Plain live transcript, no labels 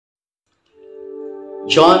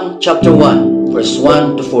John chapter 1, verse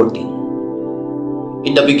 1 to 14.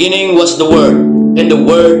 In the beginning was the Word, and the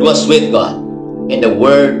Word was with God, and the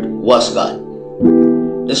Word was God.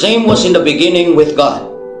 The same was in the beginning with God.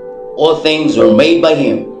 All things were made by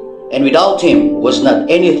Him, and without Him was not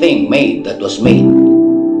anything made that was made.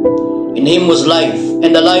 In Him was life,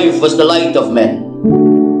 and the life was the light of men.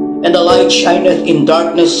 And the light shineth in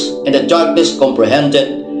darkness, and the darkness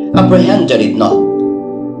apprehended it not.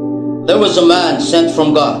 There was a man sent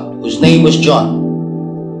from God, whose name was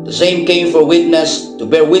John. The same came for witness, to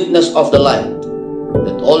bear witness of the light,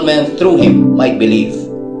 that all men through him might believe.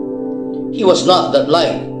 He was not that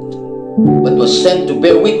light, but was sent to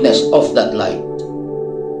bear witness of that light.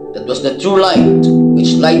 That was the true light,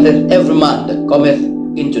 which lighteth every man that cometh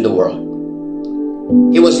into the world.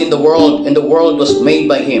 He was in the world, and the world was made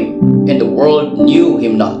by him, and the world knew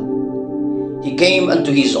him not. He came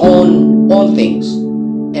unto his own things,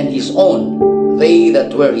 and his own, they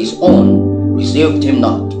that were his own, received him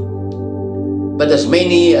not. But as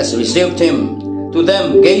many as received him, to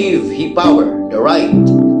them gave he power, the right,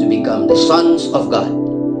 to become the sons of God,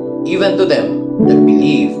 even to them that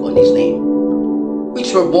believe on his name,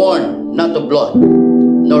 which were born not of blood,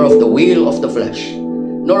 nor of the will of the flesh,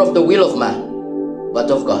 nor of the will of man, but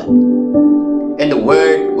of God. And the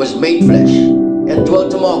Word was made flesh, and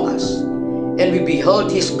dwelt among us, and we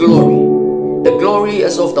beheld his glory, the glory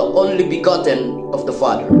as of the only begotten of the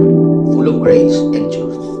Father, full of grace and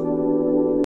truth.